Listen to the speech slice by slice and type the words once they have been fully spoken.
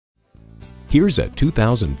Here's a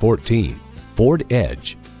 2014 Ford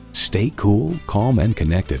Edge. Stay cool, calm, and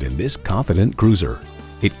connected in this confident cruiser.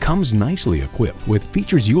 It comes nicely equipped with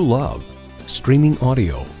features you love: streaming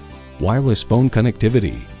audio, wireless phone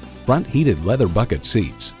connectivity, front heated leather bucket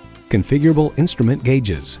seats, configurable instrument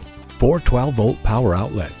gauges, 4 12-volt power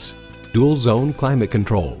outlets, dual zone climate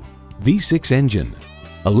control, V6 engine,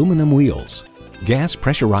 aluminum wheels, gas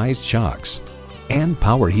pressurized shocks, and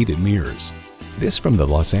power heated mirrors. This from the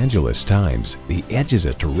Los Angeles Times. The Edge is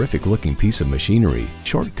a terrific looking piece of machinery,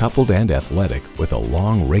 short coupled and athletic, with a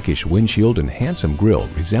long rakish windshield and handsome grille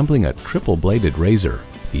resembling a triple bladed razor.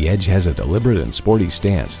 The Edge has a deliberate and sporty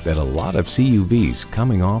stance that a lot of CUVs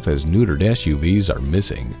coming off as neutered SUVs are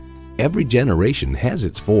missing. Every generation has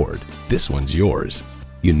its Ford. This one's yours.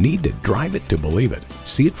 You need to drive it to believe it.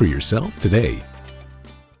 See it for yourself today.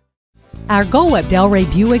 Our goal at Delray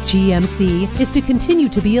Buick GMC is to continue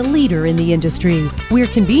to be a leader in the industry. We're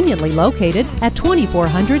conveniently located at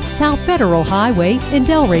 2400 South Federal Highway in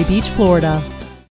Delray Beach, Florida.